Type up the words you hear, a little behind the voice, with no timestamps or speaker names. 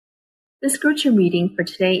The scripture reading for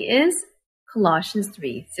today is Colossians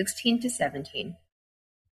 3:16-17.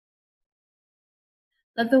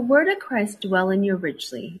 Let the word of Christ dwell in you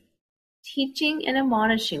richly, teaching and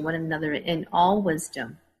admonishing one another in all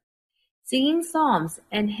wisdom, singing psalms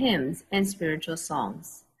and hymns and spiritual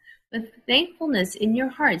songs, with thankfulness in your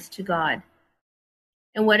hearts to God.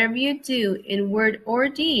 And whatever you do in word or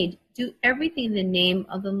deed, do everything in the name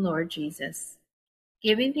of the Lord Jesus,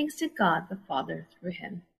 giving thanks to God the Father through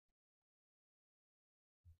him.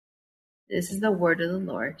 This is the word of the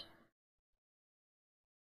Lord.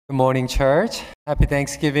 Good morning, church. Happy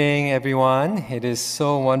Thanksgiving, everyone. It is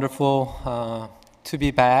so wonderful to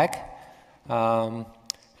be back.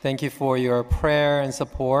 Thank you for your prayer and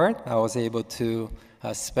support. I was able to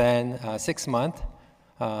spend 6 months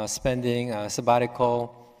spending a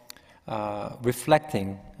sabbatical,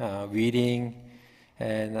 reflecting, reading,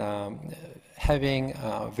 and having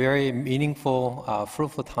a very meaningful,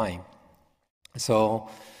 fruitful time. So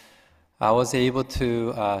I was able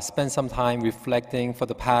to spend some time reflecting for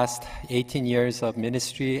the past 18 years of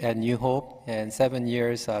ministry at New Hope and 7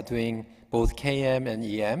 years doing both KM and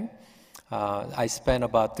EM. I spent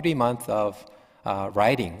about 3 months of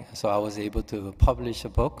writing, so I was able to publish a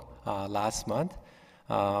book last month.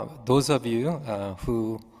 Those of you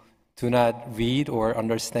who do not read or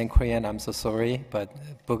understand Korean, I'm so sorry, but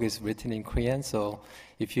the book is written in Korean, so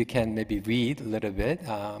if you can maybe read a little bit,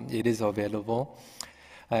 it is available.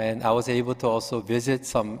 And I was able to also visit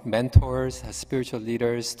some mentors, spiritual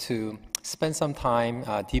leaders, to spend some time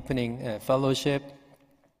deepening fellowship,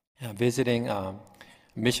 visiting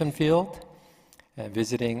mission field,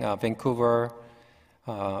 visiting Vancouver,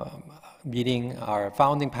 meeting our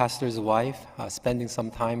founding pastor's wife, spending some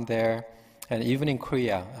time there, and even in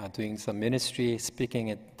Korea, doing some ministry, speaking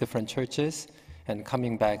at different churches, and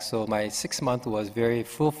coming back. So my 6 months was very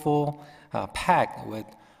fruitful, packed with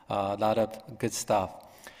a lot of good stuff.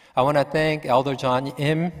 I want to thank Elder John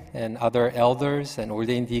Im and other elders and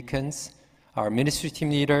ordained deacons, our ministry team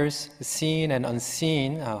leaders, seen and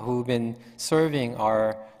unseen, who've been serving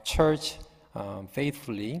our church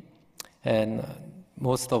faithfully. And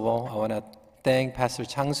most of all, I want to thank Pastor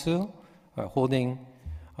Chang-Soo for holding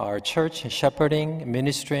our church, shepherding,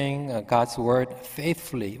 ministering God's word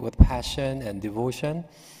faithfully with passion and devotion.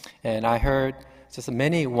 And I heard just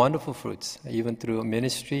many wonderful fruits, even through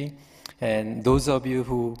ministry. And those of you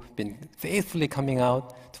who've been faithfully coming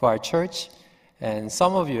out to our church, and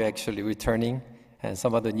some of you actually returning, and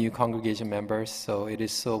some of the new congregation members, so it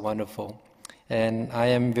is so wonderful. And I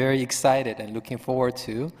am very excited and looking forward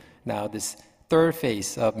to now this third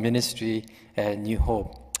phase of ministry at New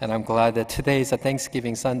Hope. And I'm glad that today is a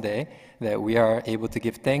Thanksgiving Sunday, that we are able to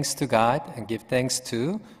give thanks to God and give thanks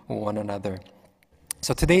to one another.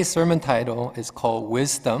 So today's sermon title is called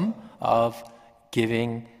Wisdom of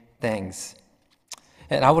Giving Thanks.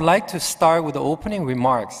 And I would like to start with the opening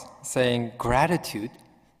remarks saying gratitude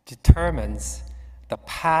determines the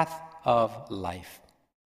path of life.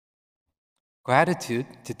 Gratitude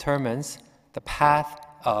determines the path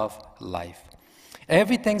of life.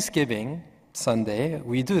 Every Thanksgiving Sunday,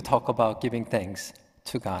 we do talk about giving thanks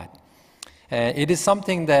to God. And it is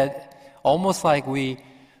something that almost like we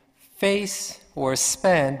face or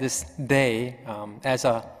spend this day as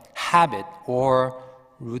a habit or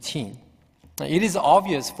routine. It is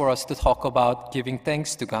obvious for us to talk about giving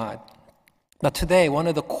thanks to God. But today, one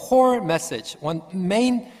of the core message, one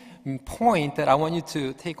main point that I want you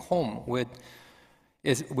to take home with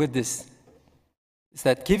this, is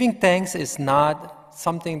that giving thanks is not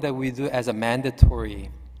something that we do as a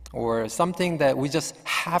mandatory or something that we just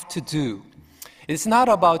have to do. It's not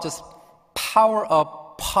about just power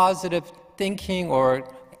up positive thinking or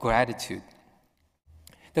gratitude.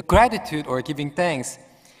 The gratitude or giving thanks,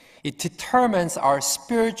 it determines our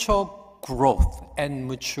spiritual growth and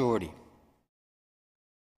maturity.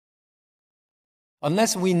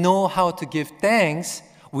 Unless we know how to give thanks,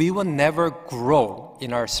 we will never grow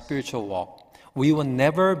in our spiritual walk. We will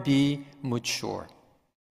never be mature.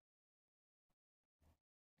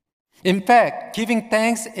 In fact, giving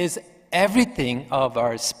thanks is everything of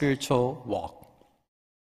our spiritual walk.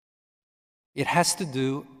 It has to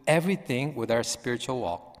do everything with our spiritual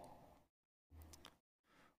walk.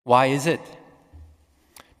 Why is it?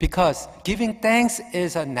 Because giving thanks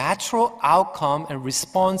is a natural outcome and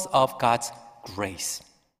response of God's grace.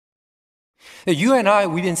 You and I,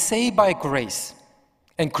 we've been saved by grace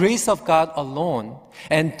and grace of God alone.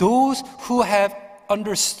 And those who have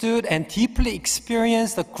understood and deeply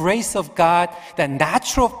experienced the grace of God, the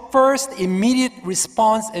natural first immediate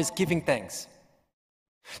response is giving thanks.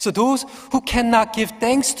 So those who cannot give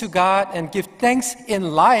thanks to God and give thanks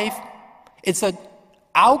in life, it's a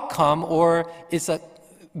outcome, or it's a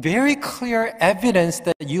very clear evidence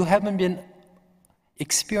that you haven't been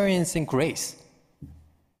experiencing grace.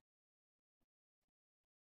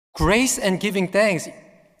 Grace and giving thanks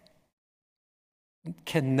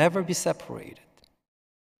can never be separated.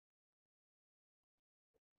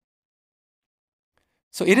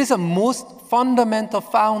 So it is a most fundamental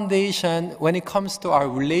foundation when it comes to our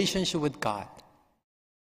relationship with God.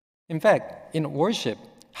 In fact, in worship,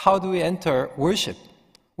 how do we enter worship?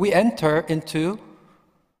 We enter into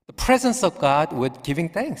the presence of God with giving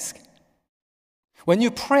thanks. When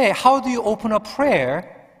you pray, how do you open up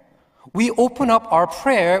prayer? We open up our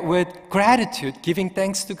prayer with gratitude, giving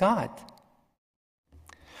thanks to God.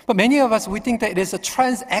 But many of us, we think that it is a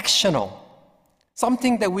transactional,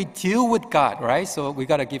 something that we deal with God, right? So we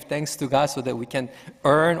got to give thanks to God so that we can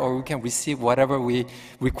earn or we can receive whatever we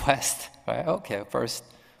request, right? Okay, first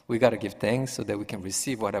we got to give thanks so that we can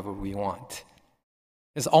receive whatever we want.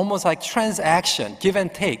 It's almost like transaction, give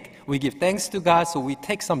and take. We give thanks to God, so we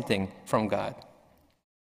take something from God.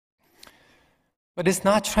 But it's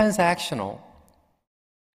not transactional.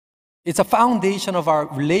 It's a foundation of our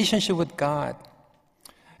relationship with God.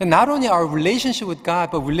 And not only our relationship with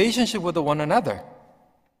God, but relationship with one another.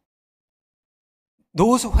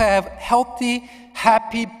 Those who have healthy,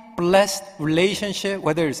 happy, blessed relationship,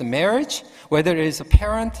 whether it's a marriage, whether it's a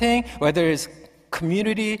parenting, whether it's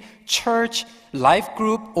community, church, life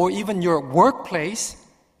group, or even your workplace,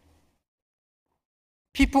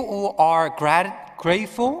 people who are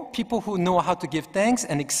grateful, people who know how to give thanks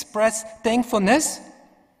and express thankfulness,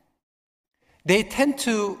 they tend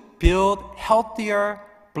to build healthier,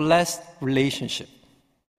 blessed relationship.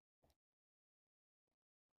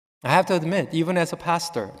 I have to admit, even as a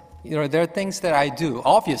pastor, there are things that I do.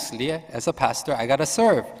 Obviously, as a pastor, I got to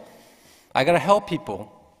serve. I got to help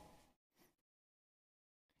people.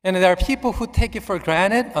 And there are people who take it for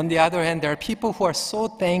granted. On the other hand, there are people who are so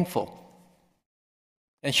thankful.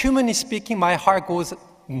 And humanly speaking, my heart goes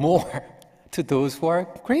more to those who are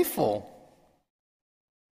grateful.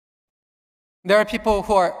 There are people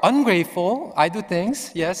who are ungrateful. I do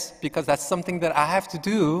things, yes, because that's something that I have to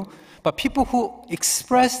do. But people who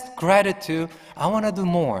express gratitude, I want to do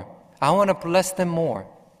more. I want to bless them more.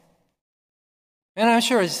 And I'm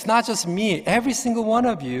sure it's not just me. Every single one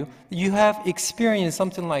of you, you have experienced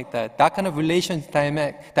something like that. That kind of relationship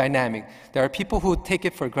dynamic. There are people who take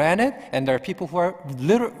it for granted, and there are people who are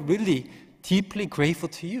really deeply grateful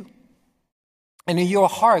to you. And your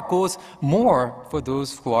heart goes more for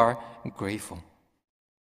those who are grateful.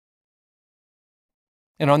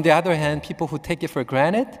 And on the other hand, people who take it for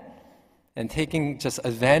granted and taking just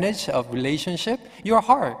advantage of relationship, your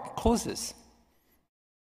heart closes.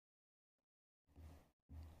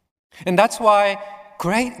 And that's why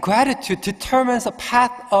gratitude determines the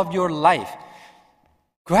path of your life.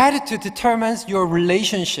 Gratitude determines your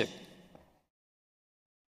relationship.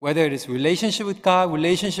 Whether it is relationship with God,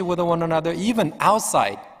 relationship with one another, even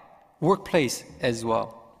outside, workplace as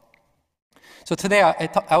well. So today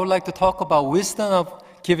I would like to talk about wisdom of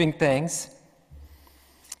giving thanks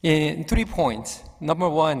in 3 points. Number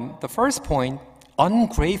 1, the first point,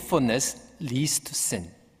 ungratefulness leads to sin.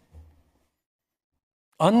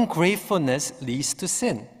 Ungratefulness leads to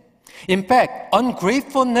sin. In fact,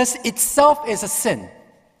 ungratefulness itself is a sin.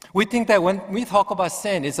 We think that when we talk about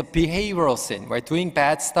sin, it's a behavioral sin, right? Doing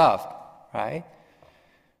bad stuff, right?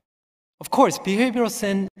 Of course, behavioral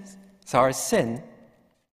sins are sin,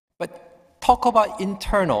 but talk about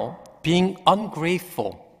internal, being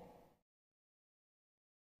ungrateful.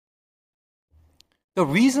 The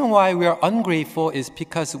reason why we are ungrateful is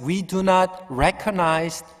because we do not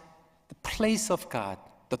recognize the place of God,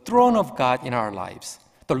 the throne of God in our lives,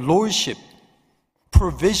 the lordship,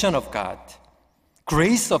 provision of God,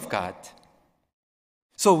 grace of God.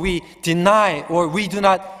 So we deny or we do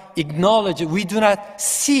not acknowledge it, we do not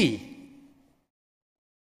see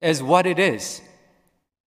as what it is.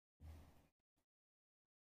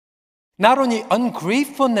 Not only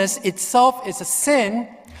ungratefulness itself is a sin,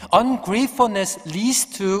 ungratefulness leads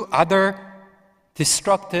to other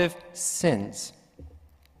destructive sins.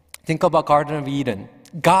 Think about Garden of Eden.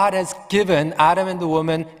 God has given Adam and the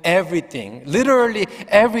woman everything, literally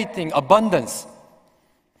everything, abundance.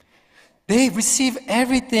 They received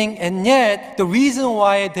everything, and yet the reason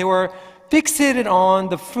why they were fixated on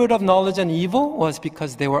the fruit of knowledge and evil was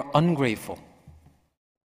because they were ungrateful.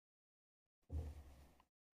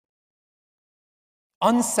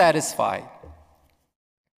 Unsatisfied.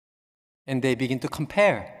 And they begin to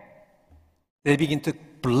compare. They begin to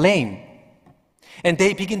blame. And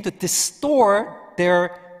they begin to distort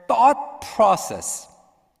their thought process.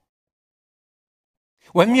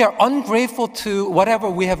 when we are ungrateful to whatever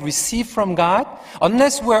we have received from God,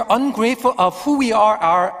 unless we're ungrateful of who we are,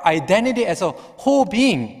 our identity as a whole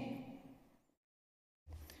being,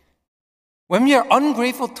 when we are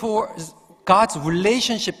ungrateful towards God's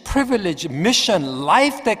relationship, privilege, mission,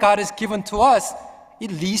 life that God has given to us,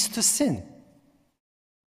 it leads to sin.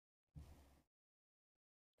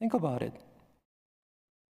 Think about it.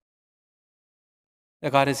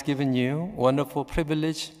 That God has given you wonderful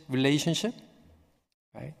privilege, relationship,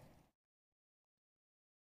 right?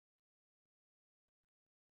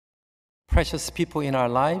 Precious people in our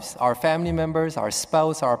lives, our family members, our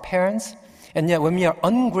spouse, our parents, and yet when we are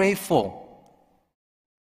ungrateful,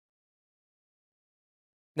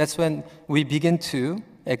 that's when we begin to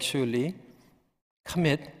actually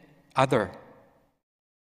commit other.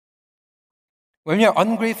 When we are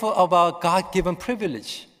ungrateful about God-given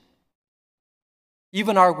privilege,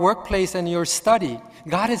 even our workplace and your study,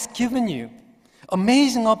 God has given you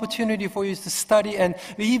amazing opportunity for you to study and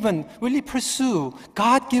even really pursue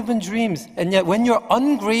God-given dreams. And yet when you're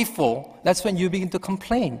ungrateful, that's when you begin to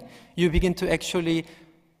complain. You begin to actually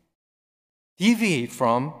deviate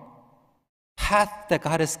from path that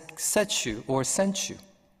God has set you or sent you.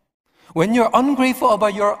 When you're ungrateful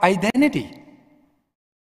about your identity,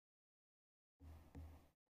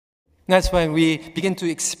 that's when we begin to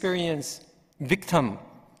experience victim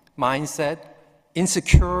mindset,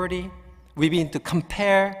 insecurity. We begin to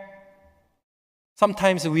compare.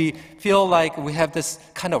 Sometimes we feel like we have this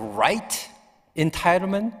kind of right,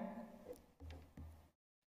 entitlement.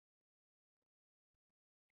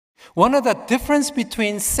 One of the difference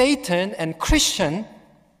between Satan and Christian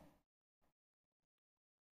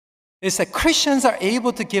is that Christians are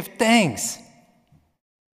able to give thanks.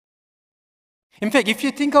 In fact, if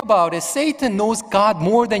you think about it, Satan knows God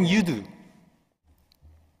more than you do.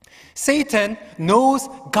 Satan knows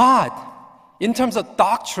God in terms of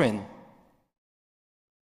doctrine.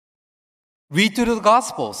 Read through the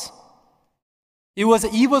Gospels. It was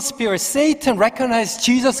an evil spirit. Satan recognized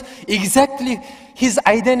Jesus exactly his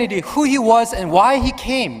identity, who he was and why he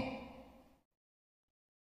came.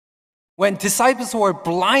 When disciples were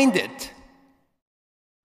blinded.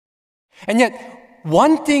 And yet,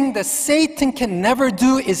 one thing that Satan can never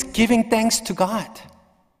do is giving thanks to God.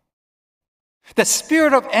 The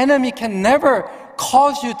spirit of enemy can never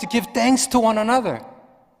cause you to give thanks to one another.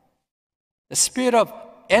 The spirit of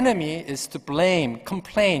enemy is to blame,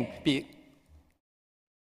 complain, be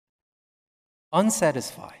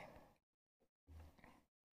unsatisfied.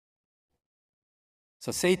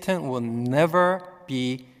 So Satan will never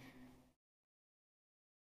be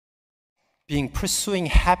pursuing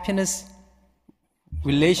happiness,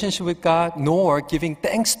 relationship with God, nor giving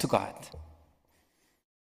thanks to God.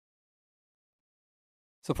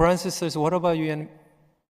 So brothers and sisters, what about you and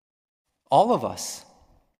all of us?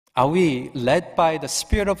 Are we led by the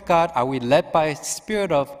Spirit of God? Are we led by the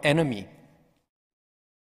spirit of enemy?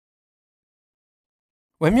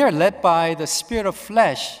 When we are led by the spirit of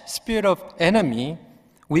flesh, spirit of enemy,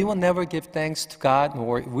 we will never give thanks to God,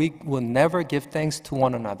 nor we will never give thanks to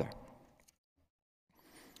one another.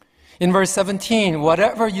 In verse 17,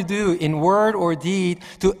 whatever you do in word or deed,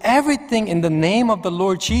 do everything in the name of the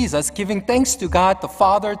Lord Jesus, giving thanks to God the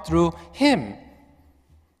Father through Him.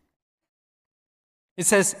 It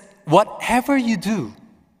says, whatever you do.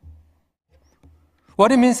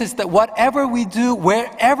 What it means is that whatever we do,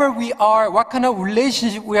 wherever we are, what kind of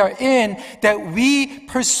relationship we are in, that we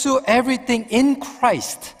pursue everything in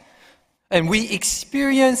Christ. And we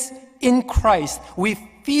experience in Christ. We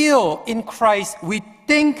feel in Christ. We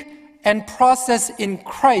think and process in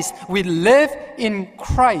Christ. We live in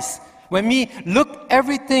Christ. When we look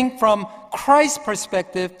everything from Christ's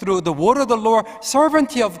perspective through the word of the Lord,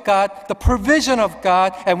 sovereignty of God, the provision of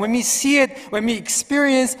God, and when we see it, when we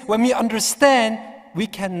experience, when we understand, we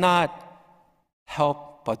cannot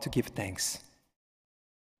help but to give thanks.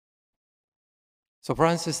 So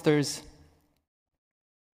brothers and sisters,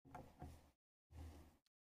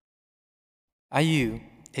 are you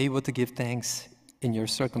able to give thanks in your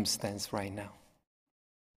circumstance right now?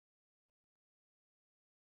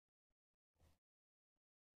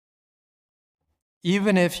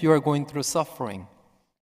 Even if you are going through suffering,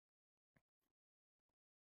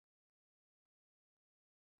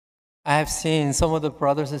 I have seen some of the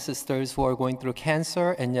brothers and sisters who are going through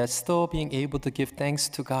cancer and yet still being able to give thanks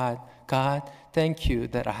to God. God, thank you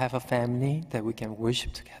that I have a family that we can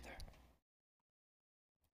worship together.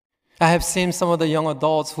 I have seen some of the young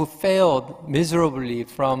adults who failed miserably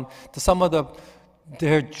from some of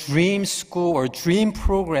their dream school or dream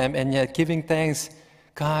program and yet giving thanks.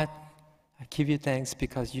 God, I give you thanks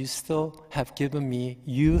because you still have given me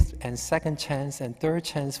youth and second chance and third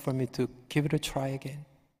chance for me to give it a try again.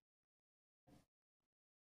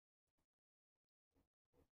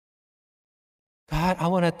 God, I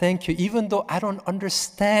want to thank you, even though I don't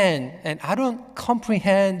understand and I don't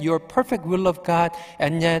comprehend your perfect will of God,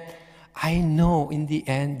 and yet I know in the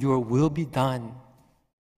end your will be done.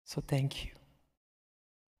 So thank you.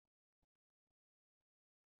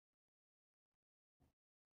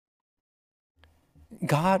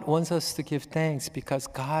 God wants us to give thanks because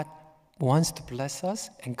God wants to bless us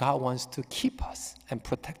and God wants to keep us and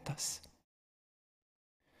protect us.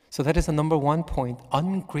 So that is the number one point.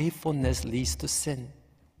 Ungratefulness leads to sin.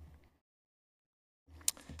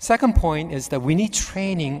 Second point is that we need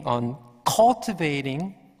training on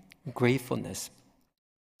cultivating gratefulness.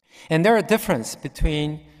 And there are differences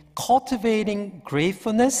between cultivating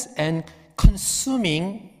gratefulness and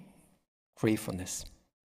consuming gratefulness.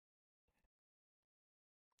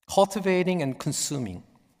 Cultivating and consuming.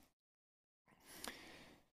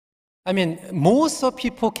 I mean, most of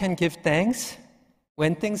people can give thanks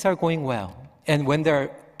when things are going well and when there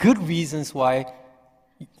are good reasons why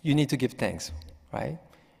you need to give thanks, right?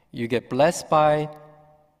 You get blessed by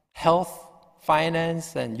health,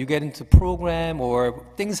 finance, and you get into program or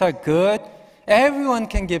things are good. Everyone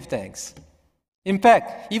can give thanks. In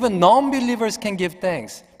fact, even non-believers can give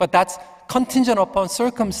thanks, but that's contingent upon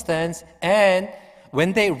circumstance, and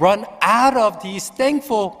when they run out of these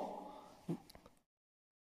thankful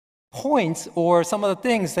points or some of the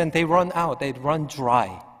things, then they run out, they run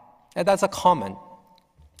dry. And that's a common.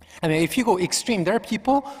 I mean, if you go extreme, there are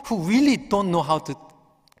people who really don't know how to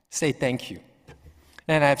say thank you.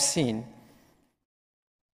 And I've seen.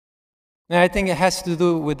 And I think it has to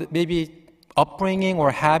do with maybe upbringing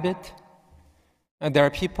or habit. And there are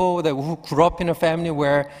people who grew up in a family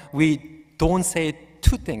where we don't say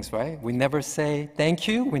two things, right? We never say thank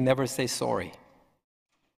you, we never say sorry.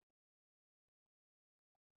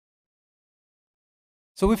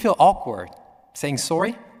 So we feel awkward saying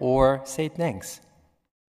sorry or say thanks.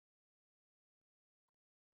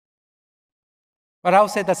 But I would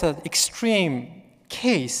say that's an extreme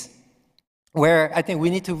case where I think we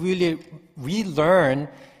need to really relearn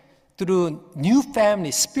through new family,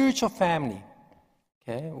 spiritual family.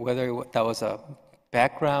 Okay? Whether that was a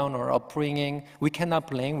background or upbringing, we cannot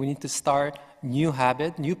blame. We need to start new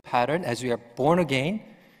habit, new pattern as we are born again,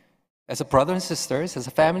 as a brother and sisters, as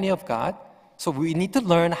a family of God. So we need to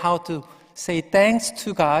learn how to say thanks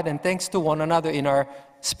to God and thanks to one another in our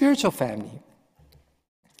spiritual family.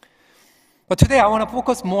 But today I want to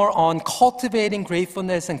focus more on cultivating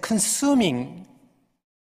gratefulness and consuming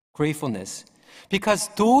gratefulness. Because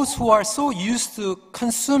those who are so used to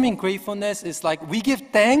consuming gratefulness is like we give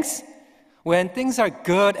thanks when things are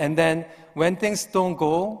good, and then when things don't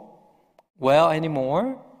go well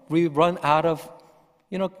anymore, we run out of,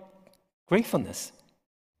 gratefulness.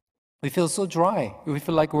 We feel so dry. We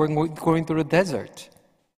feel like we're going through the desert.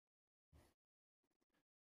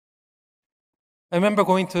 I remember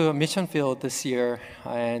going to a mission field this year,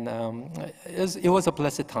 and it was a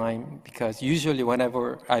blessed time because usually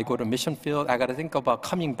whenever I go to mission field, I got to think about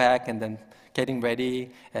coming back and then getting ready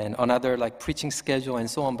and another preaching schedule and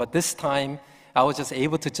so on. But this time, I was just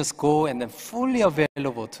able to just go and then fully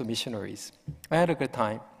available to missionaries. I had a good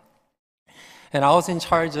time. And I was in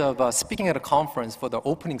charge of speaking at a conference for the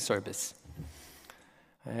opening service.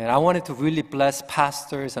 And I wanted to really bless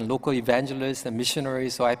pastors and local evangelists and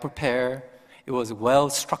missionaries, so I prepared. It was well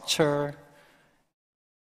structured,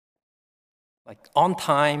 on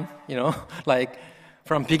time,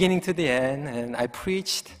 from beginning to the end. And I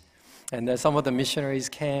preached, and then some of the missionaries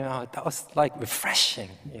came. That was refreshing,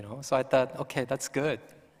 So I thought, okay, that's good.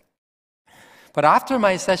 But after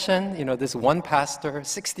my session, this one pastor,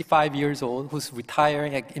 65 years old, who's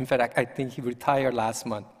retiring. In fact, I think he retired last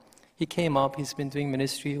month. He came up. He's been doing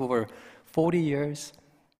ministry over 40 years.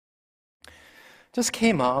 Just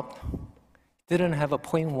came up. Didn't have a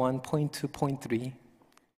point 1, point 2, point 3.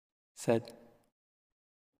 Said,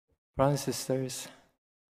 brothers and sisters,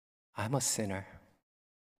 I'm a sinner.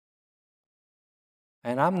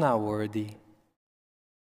 And I'm not worthy.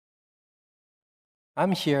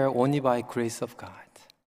 I'm here only by grace of God.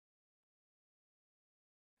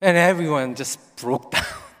 And everyone just broke down.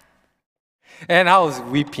 And I was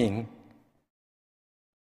weeping.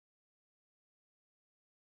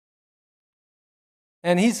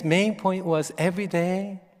 And his main point was every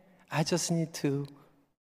day, I just need to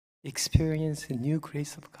experience the new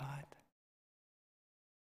grace of God.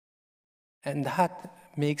 And that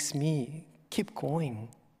makes me keep going.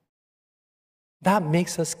 That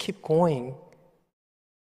makes us keep going.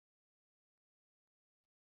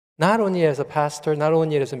 Not only as a pastor, not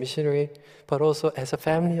only as a missionary, but also as a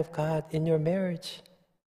family of God in your marriage.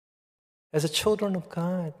 As a children of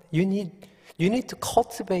God, you need to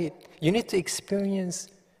cultivate, you need to experience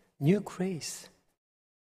new grace.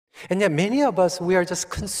 And yet many of us, we are just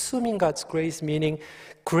consuming God's grace, meaning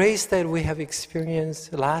grace that we have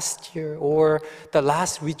experienced last year or the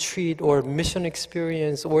last retreat or mission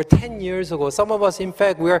experience or 10 years ago. Some of us, in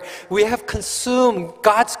fact, we have consumed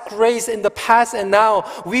God's grace in the past and now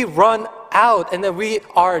we run out and then we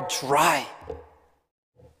are dry.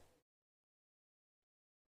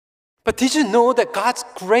 But did you know that God's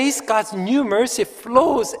grace, God's new mercy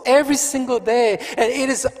flows every single day and it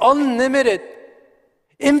is unlimited?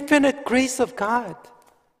 Infinite grace of God.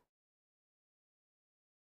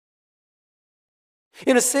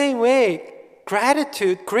 In the same way,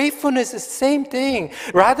 gratitude, gratefulness is the same thing.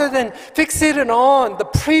 Rather than fixating on the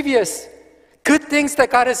previous good things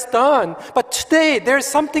that God has done, but today there's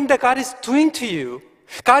something that God is doing to you.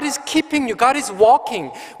 God is keeping you. God is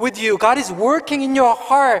walking with you. God is working in your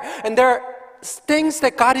heart. And there are things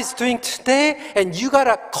that God is doing today, and you got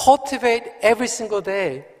to cultivate every single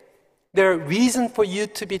day. There are reasons for you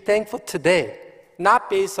to be thankful today, not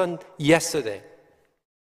based on yesterday.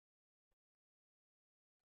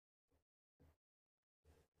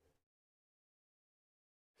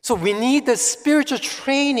 So we need the spiritual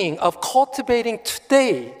training of cultivating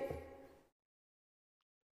today.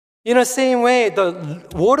 In the same way, the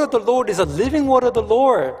word of the Lord is a living word of the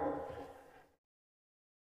Lord.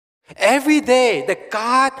 Every day that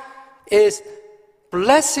God is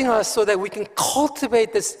blessing us so that we can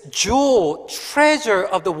cultivate this jewel, treasure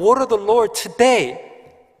of the word of the Lord today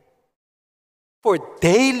for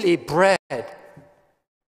daily bread,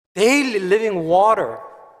 daily living water.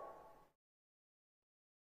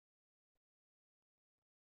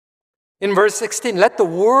 In verse 16, let the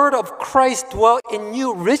word of Christ dwell in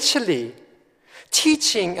you richly,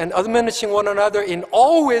 teaching and admonishing one another in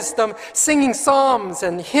all wisdom, singing psalms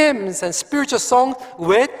and hymns and spiritual songs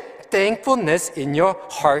with thankfulness in your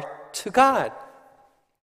heart to God.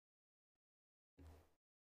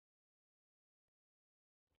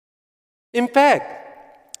 In fact,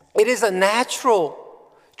 it is a natural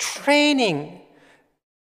training.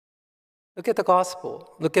 Look at the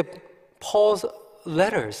gospel. Look at Paul's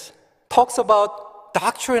letters. Talks about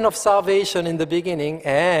doctrine of salvation in the beginning,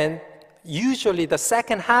 and usually the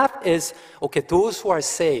second half is, okay, those who are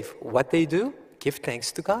saved, what they do? Give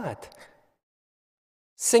thanks to God.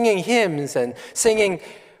 Singing hymns and singing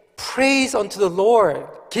praise unto the Lord,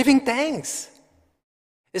 giving thanks.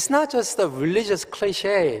 It's not just a religious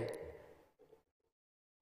cliche.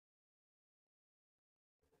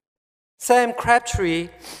 Sam Crabtree,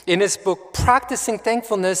 in his book, Practicing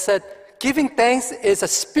Thankfulness, said, giving thanks is a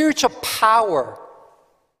spiritual power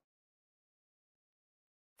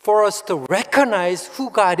for us to recognize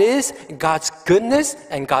who God is, God's goodness,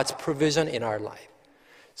 and God's provision in our life.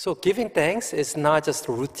 So giving thanks is not just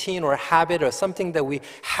a routine or a habit or something that we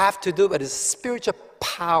have to do, but it's spiritual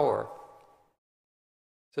power.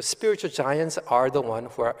 So spiritual giants are the ones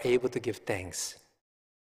who are able to give thanks.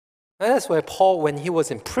 And that's why Paul, when he was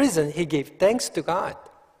in prison, he gave thanks to God.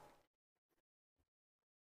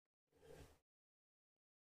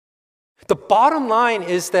 The bottom line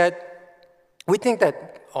is that we think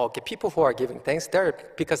that people who are giving thanks, they're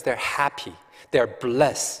because they're happy, they're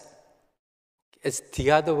blessed. It's the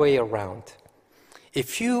other way around.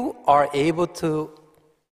 If you are able to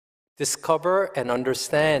discover and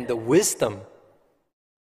understand the wisdom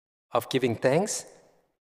of giving thanks,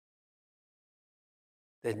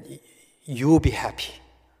 then you will be happy.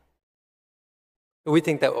 We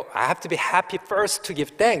think that I have to be happy first to give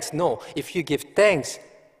thanks. No, if you give thanks,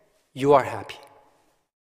 you are happy.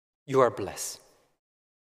 You are blessed.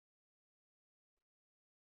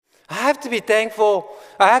 I have to be thankful.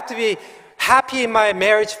 I have to be happy in my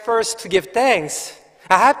marriage first to give thanks.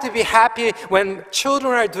 I have to be happy when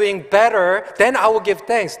children are doing better, then I will give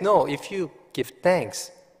thanks. No, if you give thanks,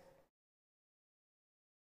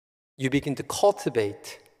 you begin to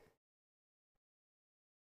cultivate.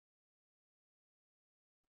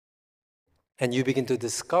 And you begin to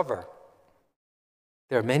discover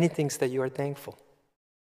there are many things that you are thankful.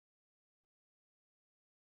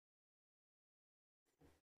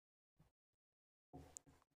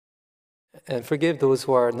 And forgive those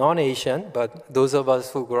who are non-Asian, but those of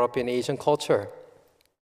us who grew up in Asian culture,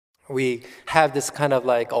 we have this kind of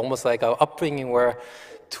almost like an upbringing where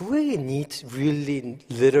do we really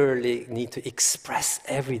literally need to express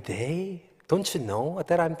every day? Don't you know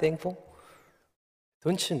that I'm thankful?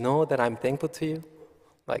 Don't you know that I'm thankful to you?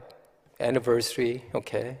 Like anniversary,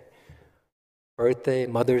 okay. birthday,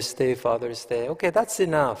 Mother's Day, Father's Day. Okay, that's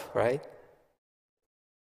enough, right?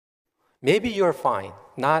 Maybe you're fine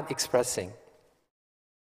not expressing.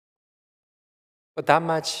 But that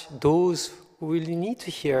much, those who really need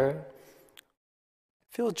to hear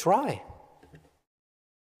feel dry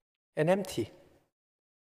and empty.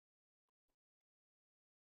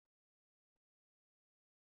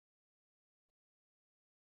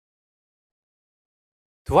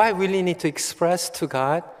 Do I really need to express to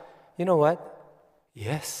God? You know what?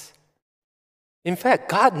 Yes. In fact,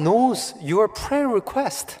 God knows your prayer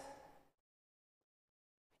request.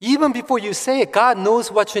 Even before you say it, God knows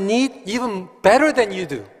what you need even better than you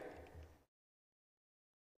do.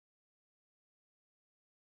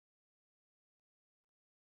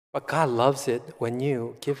 But God loves it when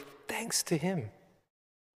you give thanks to Him.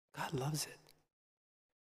 God loves it.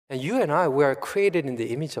 And you and I, we are created in the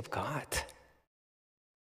image of God.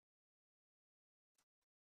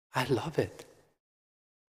 I love it.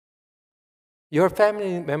 Your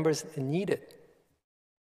family members need it.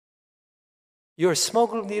 Your small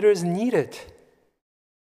group leaders need it.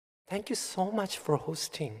 Thank you so much for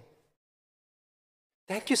hosting.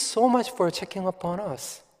 Thank you so much for checking up on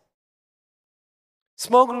us.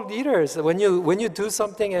 Small group leaders, when you do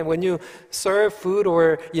something and when you serve food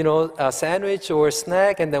or a sandwich or a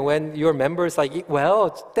snack, and then when your members eat well,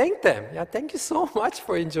 thank them. Yeah, thank you so much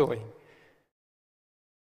for enjoying.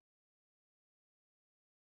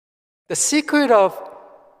 The secret of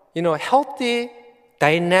healthy,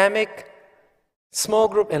 dynamic small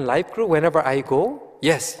group and life group, whenever I go,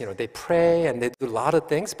 yes, they pray and they do a lot of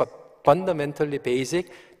things, but fundamentally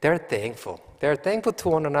basic, they're thankful. They're thankful to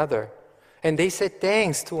one another. And they say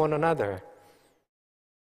thanks to one another.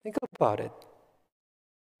 Think about it.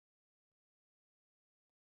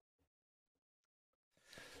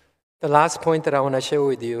 The last point that I want to share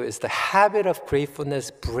with you is the habit of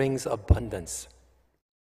gratefulness brings abundance.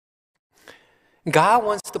 God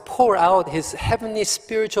wants to pour out His heavenly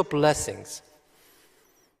spiritual blessings.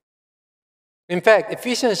 In fact,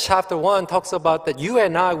 Ephesians chapter 1 talks about that you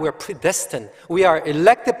and I, we're predestined. We are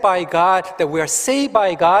elected by God, that we are saved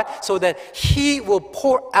by God, so that He will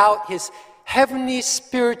pour out His heavenly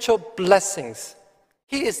spiritual blessings.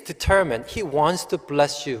 He is determined. He wants to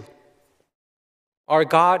bless you. Our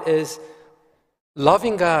God is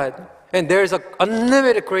loving God, and there is an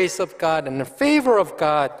unlimited grace of God and the favor of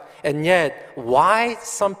God. And yet, why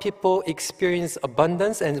some people experience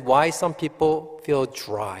abundance and why some people feel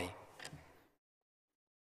dry?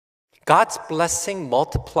 God's blessing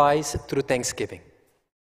multiplies through thanksgiving.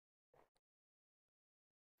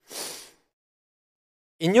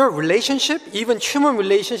 In your relationship, even human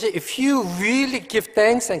relationship, if you really give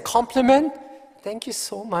thanks and compliment, thank you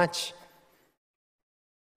so much,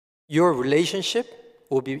 your relationship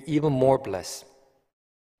will be even more blessed.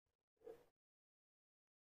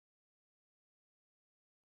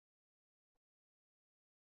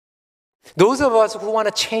 Those of us who want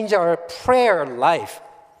to change our prayer life,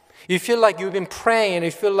 you feel like you've been praying and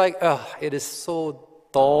you feel like, it is so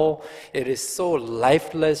dull, it is so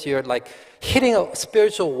lifeless, you're like hitting a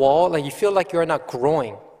spiritual wall, like you feel like you're not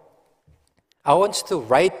growing. I want you to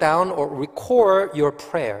write down or record your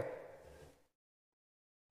prayer.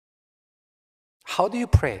 How do you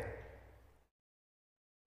pray?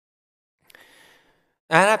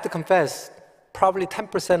 And I have to confess, probably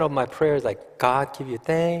 10% of my prayers like, God, give you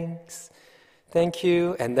thanks, thank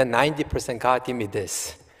you, and then 90%, God, give me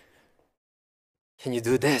this. Can you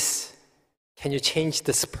do this? Can you change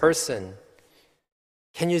this person?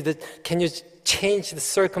 Can you change the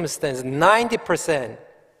circumstance? 90%.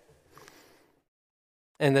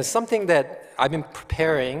 And there's something that I've been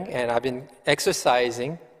preparing and I've been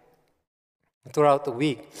exercising throughout the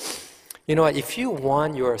week. You know what? If you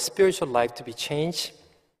want your spiritual life to be changed,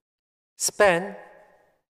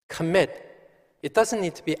 commit. It doesn't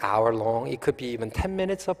need to be hour long. It could be even 10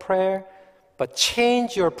 minutes of prayer. But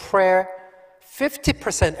change your prayer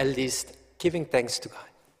 50% at least, giving thanks to God.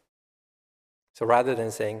 So rather than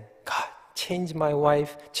saying, God, change my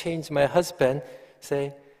wife, change my husband,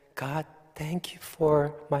 say, God, thank you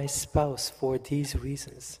for my spouse for these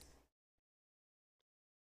reasons.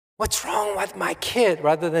 What's wrong with my kid?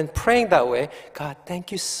 Rather than praying that way, God,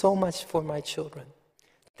 thank you so much for my children.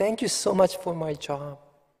 Thank you so much for my job.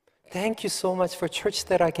 Thank you so much for church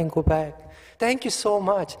that I can go back. Thank you so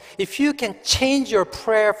much. If you can change your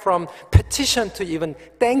prayer from petition to even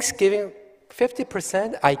thanksgiving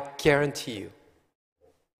 50%, I guarantee you,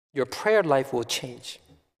 your prayer life will change.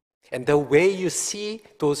 And the way you see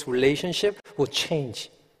those relationships will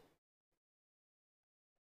change.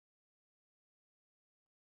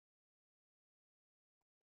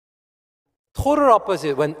 total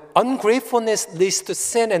opposite. When ungratefulness leads to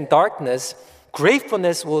sin and darkness,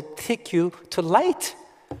 gratefulness will take you to light,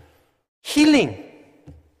 healing.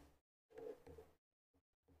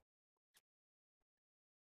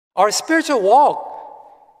 Our spiritual walk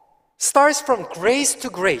starts from grace to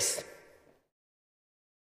grace.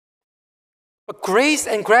 But grace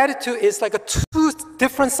and gratitude is like two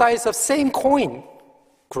different sides of same coin.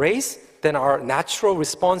 Grace, then our natural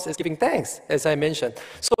response is giving thanks, as I mentioned.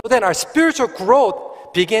 So then our spiritual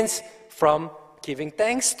growth begins from giving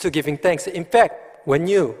thanks to giving thanks. In fact, when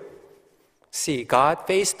you see God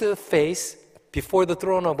face to face before the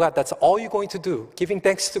throne of God, that's all you're going to do, giving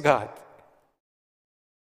thanks to God.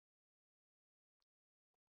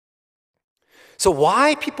 So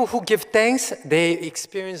why people who give thanks, they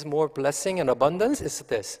experience more blessing and abundance is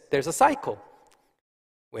this. There's a cycle.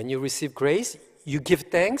 When you receive grace, you give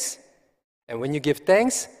thanks. And when you give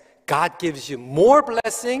thanks, God gives you more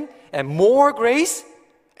blessing and more grace.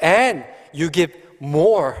 And you give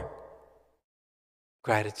more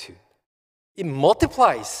gratitude. It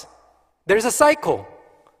multiplies. There's a cycle.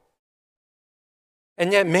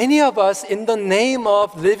 And yet many of us, in the name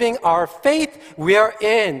of living our faith, we are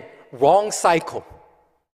in wrong cycle.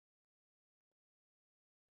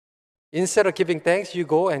 Instead of giving thanks, you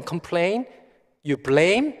go and complain, you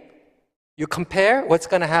blame, you compare. What's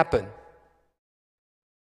going to happen?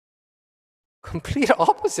 Complete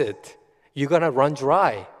opposite. You're going to run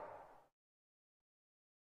dry.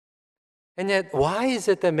 And yet, why is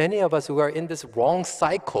it that many of us who are in this wrong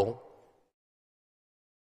cycle,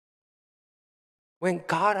 when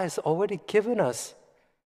God has already given us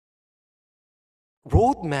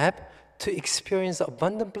roadmap to experience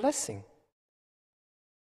abundant blessing?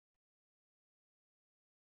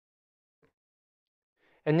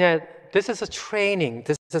 And yet, this is a training,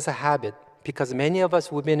 this is a habit, because many of us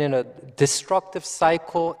have been in a destructive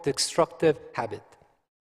cycle, destructive habit.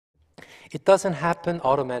 It doesn't happen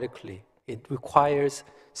automatically. It requires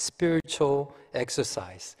spiritual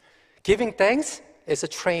exercise. Giving thanks is a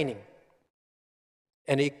training,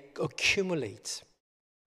 and it accumulates.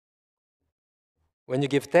 When you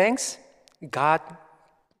give thanks, God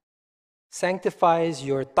sanctifies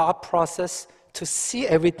your thought process to see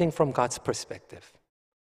everything from God's perspective.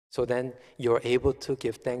 So then you're able to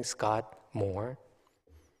give thanks God more.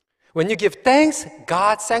 When you give thanks,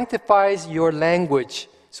 God sanctifies your language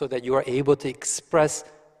so that you are able to express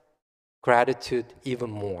gratitude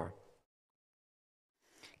even more.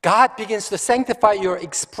 God begins to sanctify your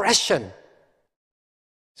expression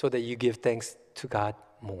so that you give thanks to God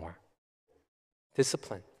more.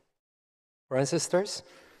 Discipline. Brothers and sisters,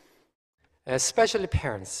 especially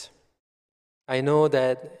parents, I know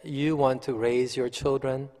that you want to raise your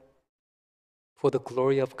children for the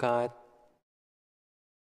glory of God.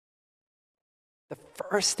 The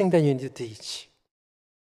first thing that you need to teach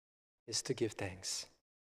is to give thanks.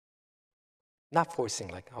 Not forcing,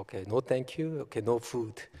 like, okay, no thank you, okay, no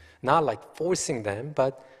food. Not like forcing them,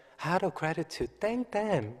 but out of gratitude, thank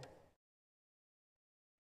them.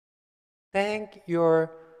 Thank your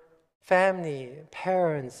family,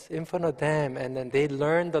 parents in front of them, and then they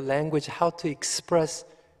learn the language, how to express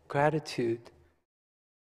gratitude.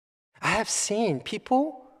 I have seen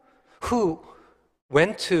people who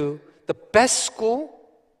went to the best school,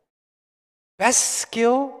 best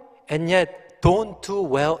skill, and yet don't do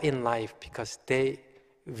well in life because they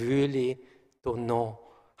really don't know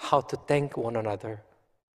how to thank one another.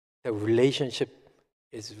 The relationship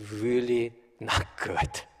is really not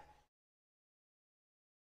good.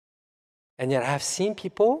 And yet I have seen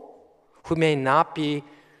people who may not be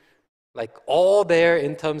like all there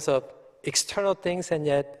in terms of external things, and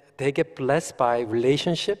yet they get blessed by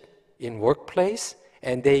relationship in workplace,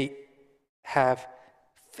 and they have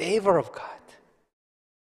favor of God.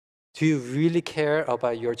 Do you really care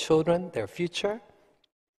about your children, their future?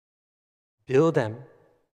 Build them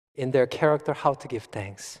in their character how to give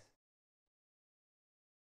thanks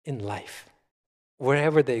in life.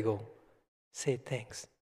 Wherever they go, say thanks.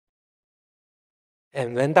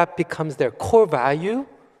 And when that becomes their core value,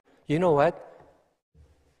 you know what?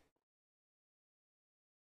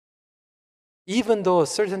 Even though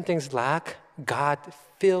certain things lack, God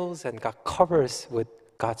fills and God covers with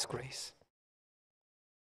God's grace.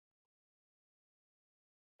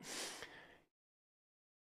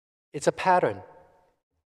 It's a pattern.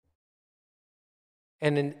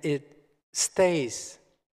 And it stays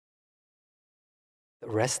the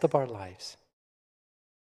rest of our lives.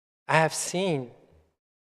 I have seen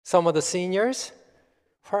some of the seniors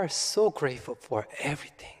who are so grateful for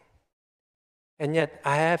everything. And yet,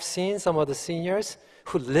 I have seen some of the seniors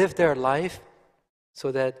who live their life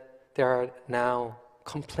so that they are now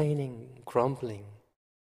complaining, grumbling.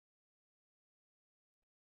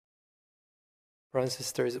 Brothers and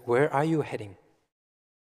sisters, where are you heading?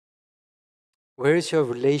 Where is your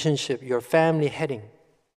relationship, your family heading?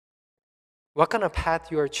 What kind of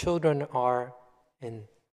path your children are in?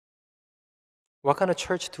 What kind of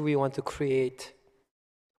church do we want to create?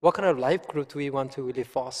 What kind of life group do we want to really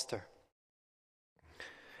foster?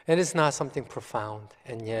 And it's not something profound,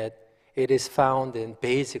 and yet it is found in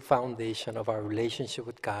basic foundation of our relationship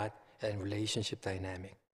with God and relationship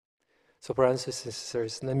dynamic. So brothers and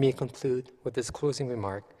sisters, let me conclude with this closing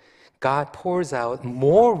remark. God pours out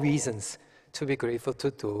more reasons to be grateful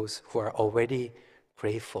to those who are already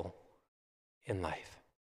grateful in life.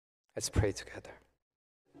 Let's pray together.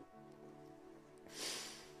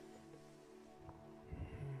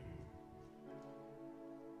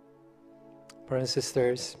 Brothers and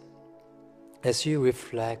sisters, as you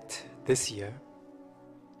reflect this year,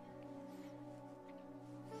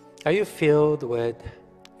 are you filled with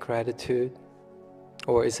gratitude?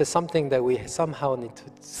 Or is it something that we somehow need to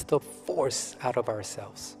still force out of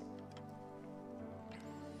ourselves?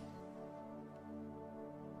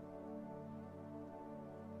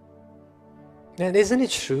 And isn't it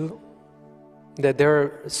true that there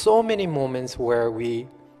are so many moments where we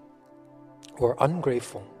were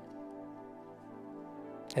ungrateful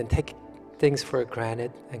and take things for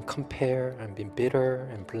granted and compare and be bitter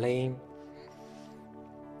and blame,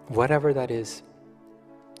 whatever that is.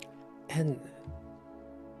 And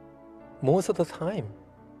most of the time,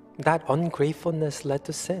 that ungratefulness led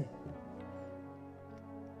to sin.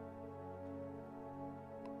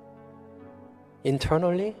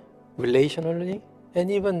 Internally, relationally, and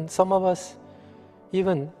even some of us,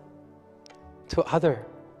 even to other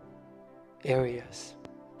areas.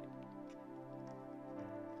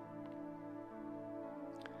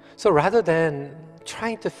 So rather than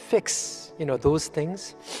trying to fix, those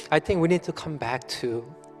things, I think we need to come back to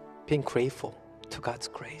being grateful to God's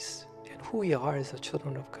grace and who we are as the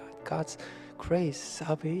children of God. God's grace,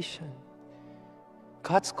 salvation,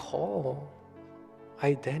 God's call,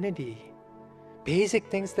 identity, basic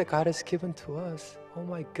things that God has given to us. Oh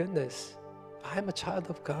my goodness, I'm a child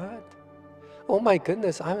of God. Oh my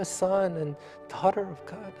goodness, I'm a son and daughter of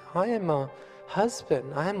God. I am a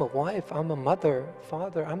husband, I am a wife, I'm a mother,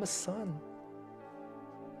 father, I'm a son.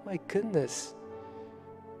 My goodness,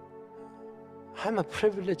 I'm a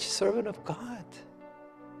privileged servant of God.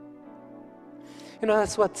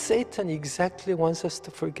 That's what Satan exactly wants us to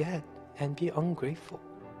forget and be ungrateful.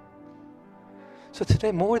 So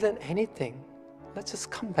today, more than anything, let's just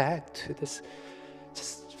come back to this,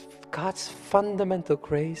 just God's fundamental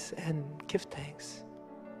grace and give thanks.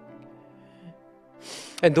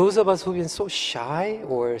 And those of us who've been so shy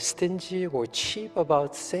or stingy or cheap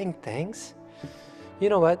about saying thanks, you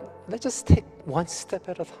know what? Let's just take one step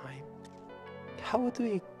at a time. How do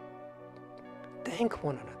we thank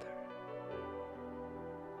one another?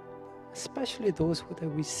 Especially those that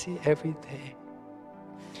we see every day.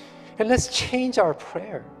 And let's change our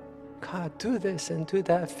prayer. God, do this and do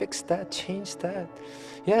that, fix that, change that.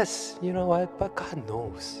 Yes, you know what? But God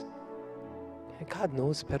knows. And God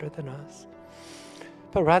knows better than us.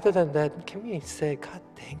 But rather than that, can we say, God,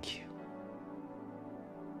 thank you?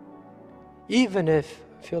 Even if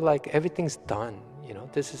I feel like everything's done,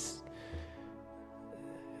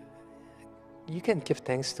 you can give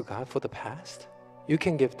thanks to God for the past. You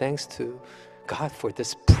can give thanks to God for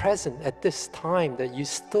this present at this time that you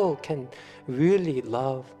still can really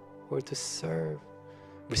love or to serve,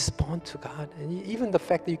 respond to God. And even the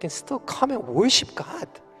fact that you can still come and worship God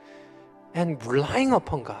and relying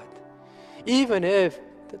upon God. Even if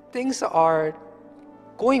the things are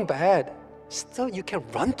going bad, still you can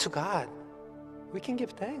run to God. We can give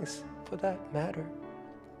thanks for that matter.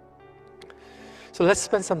 So let's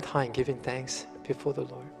spend some time giving thanks before the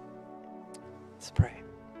Lord. Let's pray.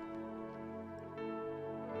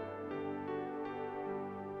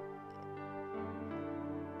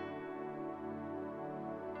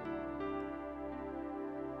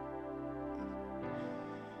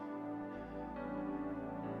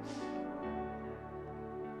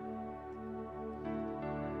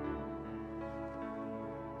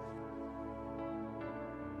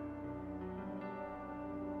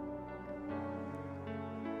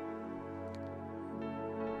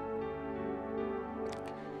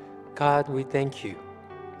 God, we thank you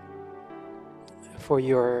for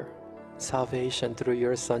your salvation through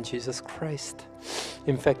your Son, Jesus Christ.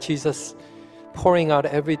 In fact, Jesus pouring out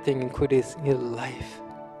everything, including his life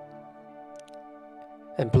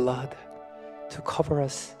and blood, to cover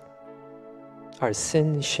us, our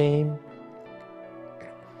sin, shame.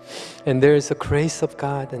 And there is a grace of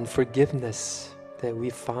God and forgiveness that we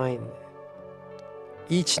find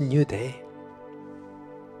each new day.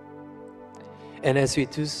 And as we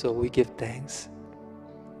do so, we give thanks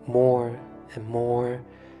more and more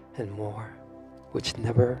and more, which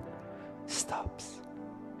never stops.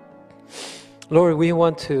 Lord, we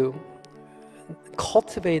want to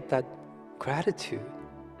cultivate that gratitude,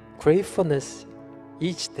 gratefulness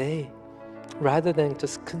each day, rather than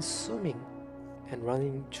just consuming and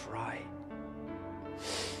running dry.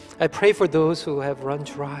 I pray for those who have run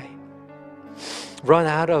dry, run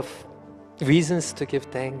out of reasons to give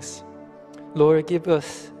thanks. Lord, give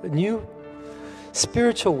us new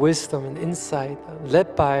spiritual wisdom and insight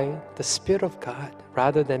led by the Spirit of God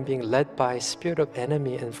rather than being led by spirit of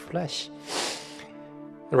enemy and flesh.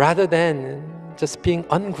 Rather than just being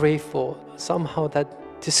ungrateful, somehow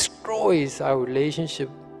that destroys our relationship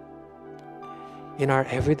in our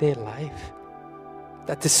everyday life.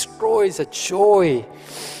 That destroys the joy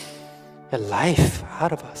and life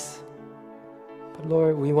out of us. But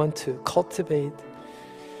Lord, we want to cultivate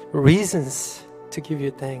reasons to give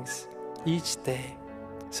you thanks each day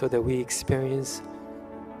so that we experience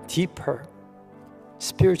deeper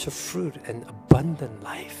spiritual fruit and abundant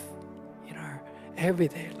life in our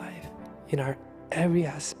everyday life, in our every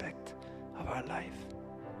aspect of our life.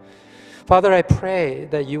 Father, I pray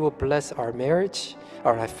that you will bless our marriage,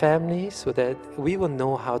 our family, so that we will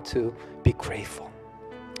know how to be grateful,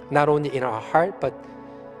 not only in our heart, but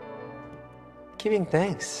giving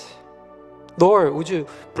thanks. Lord, would you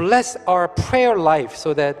bless our prayer life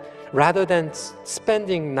so that rather than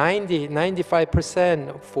spending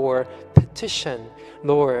 95% for petition,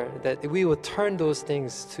 Lord, that we will turn those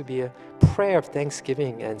things to be a prayer of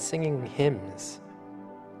thanksgiving and singing hymns.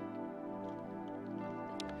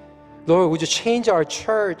 Lord, would you change our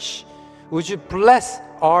church? Would you bless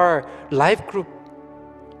our life group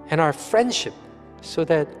and our friendship so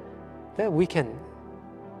that we can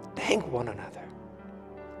thank one another?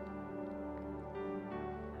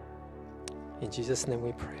 In Jesus' name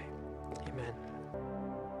we pray. Amen.